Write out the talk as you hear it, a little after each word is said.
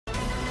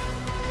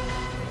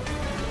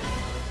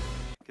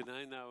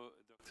I now,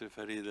 Dr.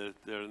 Farida,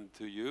 turn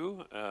to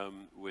you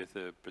with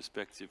a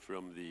perspective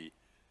from the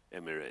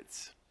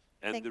Emirates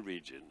and the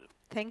region.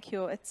 Thank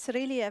you. It's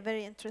really a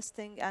very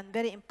interesting and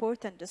very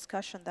important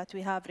discussion that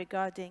we have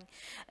regarding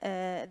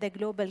the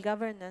global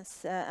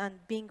governance and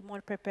being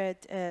more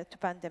prepared to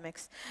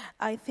pandemics.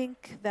 I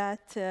think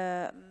that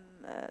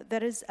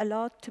there is a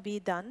lot to be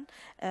done.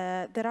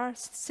 There are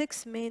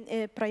 6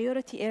 main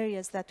priority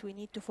areas that we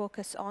need to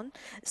focus on,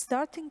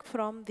 starting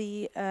from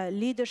the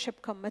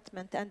leadership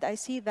commitment. And I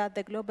see that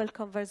the global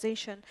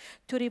conversation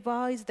to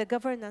revise the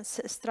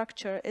governance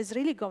structure is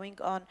really going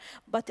on,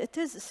 but it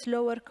is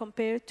slower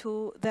compared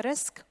to the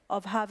risk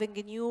of having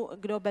a new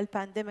global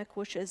pandemic,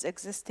 which is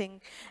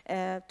existing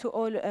to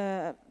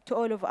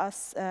all of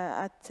us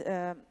at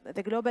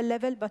the global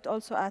level, but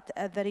also at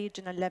the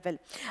regional level.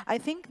 I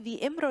think the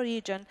EMRO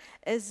region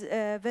is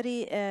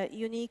very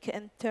unique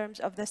in terms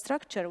of the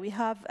structure. We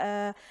have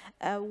a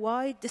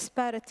wide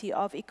disparity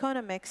of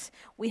economics.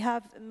 We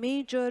have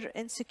major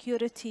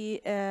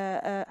insecurity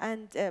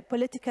and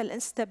political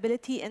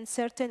instability in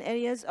certain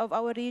areas of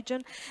our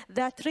region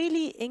that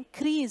really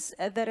increase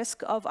the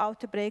risk of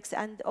outbreaks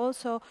and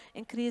also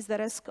increase the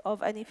risk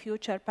of any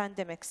future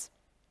pandemics.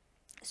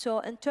 So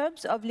in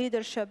terms of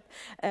leadership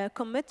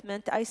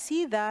commitment, I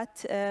see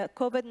that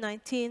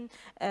COVID-19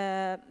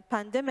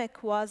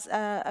 pandemic was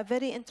a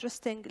very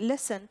interesting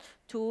lesson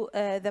to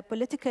the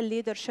political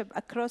leadership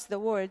across the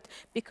world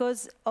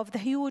because of the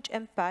huge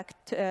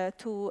impact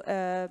to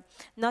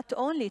not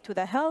only to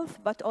the health,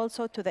 but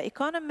also to the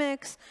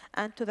economics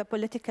and to the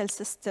political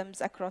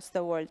systems across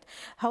the world.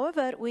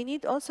 However, we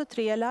need also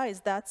to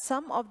realize that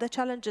some of the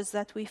challenges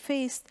that we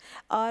faced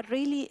are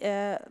really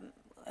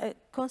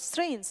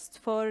constraints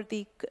for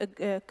the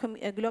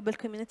global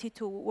community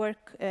to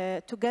work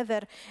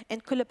together in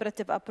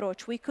collaborative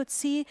approach. We could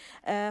see,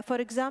 for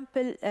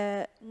example,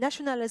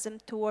 nationalism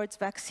towards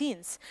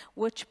vaccines,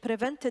 which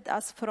prevented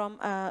us from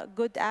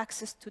good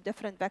access to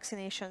different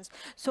vaccinations.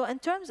 So in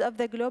terms of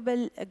the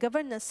global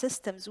governance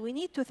systems, we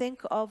need to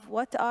think of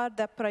what are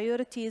the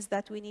priorities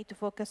that we need to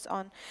focus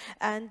on.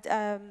 And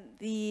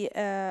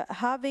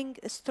having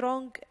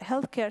strong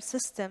healthcare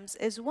systems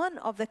is one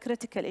of the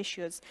critical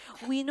issues.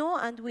 We know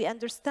and we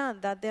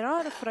understand that there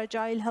are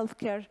fragile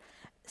healthcare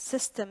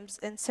systems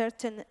in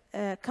certain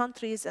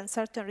countries and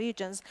certain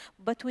regions,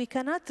 but we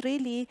cannot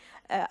really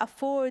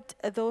afford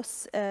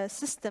those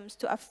systems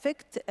to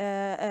affect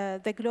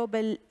the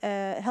global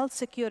health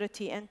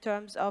security in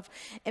terms of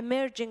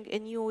emerging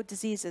new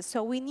diseases.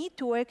 So we need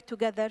to work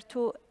together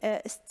to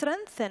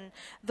strengthen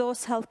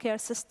those healthcare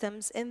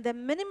systems in the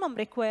minimum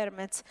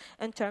requirements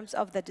in terms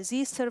of the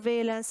disease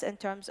surveillance, in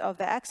terms of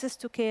the access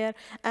to care,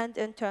 and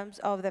in terms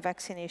of the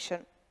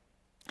vaccination.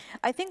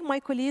 I think my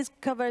colleagues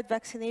covered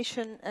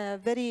vaccination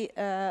very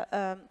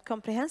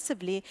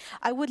comprehensively.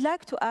 I would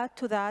like to add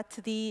to that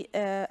the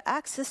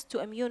access to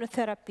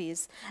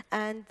immunotherapies,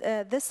 and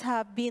this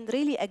have been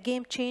really a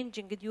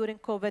game-changing during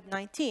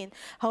COVID-19.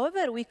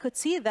 However, we could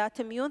see that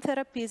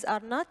immunotherapies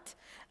are not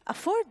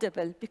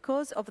affordable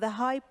because of the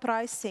high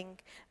pricing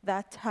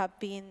that have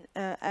been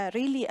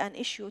really an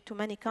issue to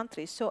many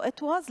countries. So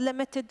it was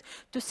limited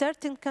to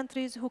certain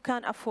countries who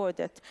can afford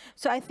it.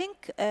 So I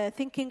think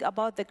thinking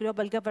about the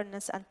global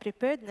governance and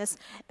preparedness,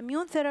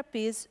 immune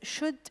therapies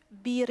should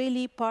be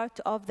really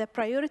part of the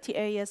priority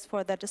areas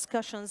for the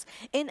discussions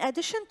in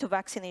addition to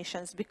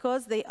vaccinations,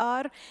 because they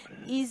are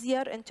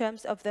easier in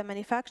terms of the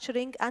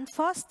manufacturing and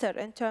faster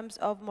in terms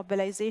of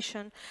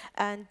mobilization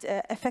and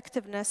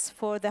effectiveness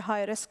for the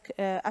high-risk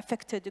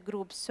affected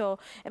groups. So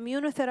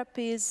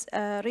immunotherapies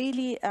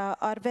really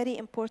are very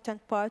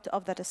important part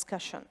of the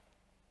discussion.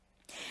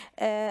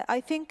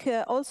 I think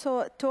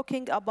also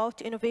talking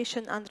about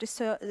innovation and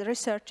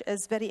research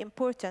is very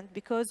important,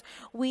 because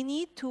we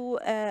need to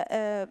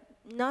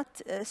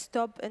not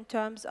stop in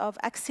terms of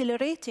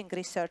accelerating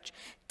research.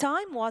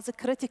 Time was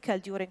critical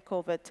during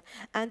COVID,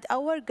 and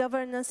our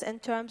governance in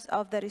terms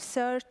of the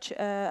research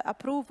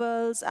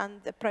approvals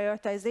and the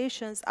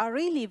prioritizations are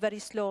really very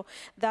slow,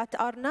 that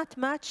are not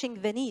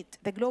matching the need,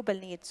 the global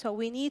need. So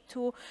we need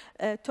to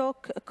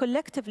talk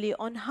collectively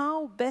on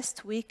how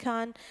best we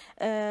can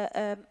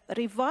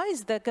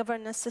revise the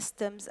governance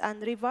systems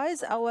and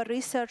revise our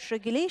research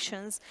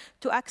regulations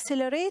to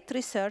accelerate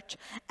research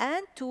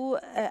and to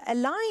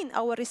align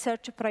our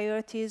research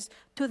priorities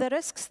to the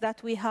risks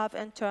that we have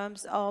in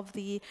terms of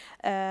the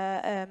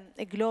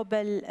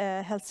global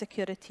health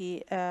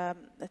security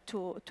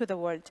to the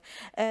world.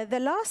 The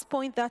last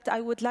point that I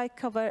would like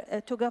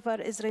to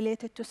cover is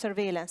related to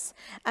surveillance.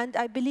 And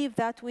I believe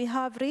that we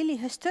have really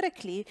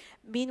historically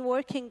been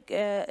working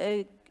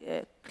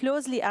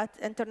closely at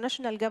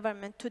international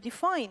government to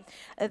define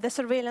the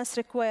surveillance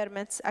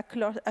requirements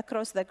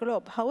across the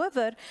globe.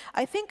 However,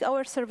 I think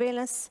our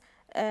surveillance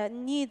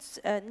need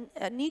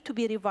to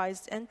be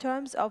revised in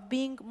terms of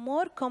being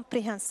more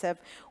comprehensive.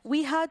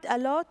 We had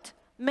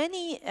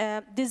many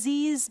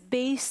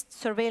disease-based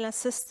surveillance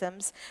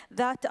systems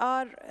that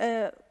are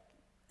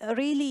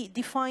really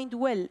defined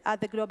well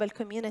at the global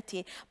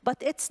community, but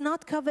it's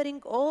not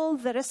covering all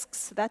the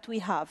risks that we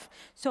have.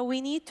 So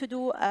we need to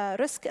do a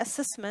risk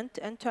assessment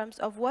in terms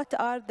of what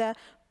are the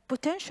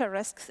potential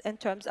risks in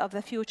terms of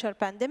the future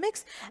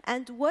pandemics,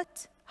 and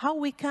how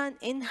we can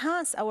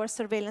enhance our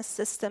surveillance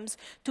systems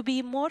to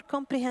be more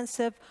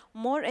comprehensive,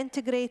 more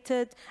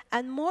integrated,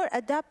 and more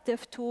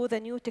adaptive to the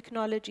new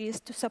technologies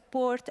to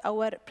support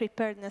our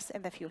preparedness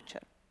in the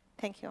future.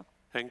 Thank you.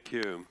 Thank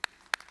you.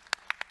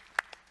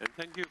 And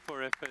thank you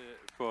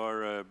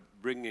for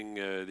bringing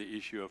the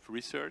issue of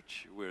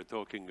research. We're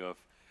talking of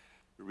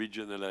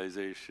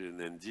regionalization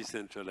and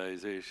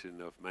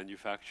decentralization of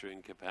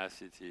manufacturing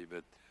capacity,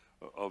 but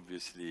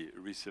obviously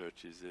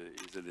research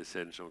is an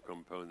essential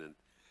component.